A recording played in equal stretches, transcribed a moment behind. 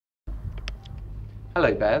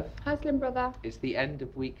Hello, Bev. Hi, Slim Brother. It's the end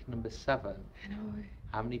of week number 7. I know.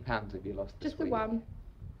 How many pounds have you lost this Just the week? one.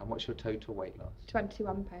 And what's your total weight loss?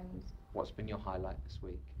 £21. What's been your highlight this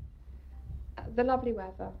week? The lovely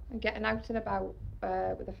weather and getting out and about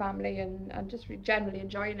with the family and just generally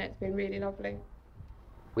enjoying it. It's been really lovely.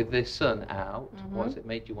 With the sun out, what has it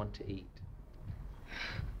made you want to eat?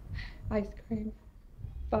 Ice cream.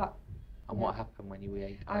 But And what happened when you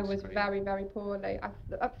ate ice cream? I was very, very poorly.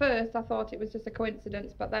 At first I thought it was just a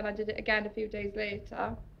coincidence, but then I did it again a few days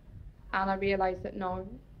later and I realised that no,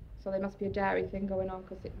 so there must be a dairy thing going on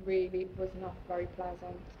because it really was not very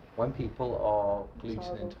pleasant. When people are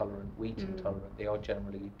gluten intolerant, wheat intolerant, they are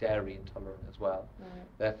generally dairy intolerant as well. Right.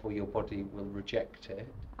 Therefore your body will reject it.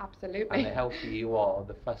 Absolutely. And the healthier you are,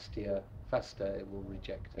 the faster it will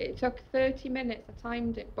reject it. It took 30 minutes. I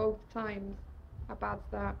timed it both times. How bad's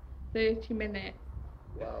that? 30 minutes.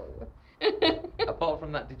 Whoa. Apart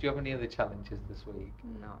from that, did you have any other challenges this week?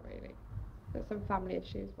 Not really. There's some family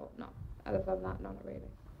issues, but not. Other than that, not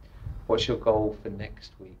really. What's your goal for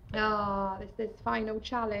next week? This final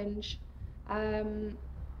challenge. I'm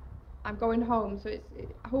going home, so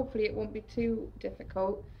hopefully it won't be too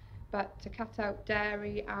difficult. But to cut out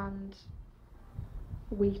dairy and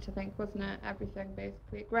wheat, I think, wasn't it? Everything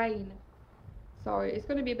basically, grain. So it's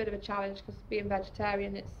going to be a bit of a challenge because being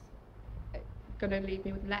vegetarian, it's going to leave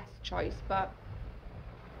me with less choice. But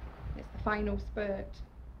it's the final spurt.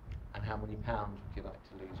 And how many pounds would you like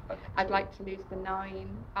to lose by next I'd week? like to lose the 9,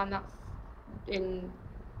 and that's in,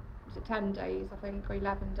 is it 10 days, I think, or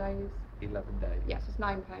 11 days? 11 days. Yes, it's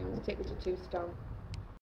 £9, take me to 2 stone.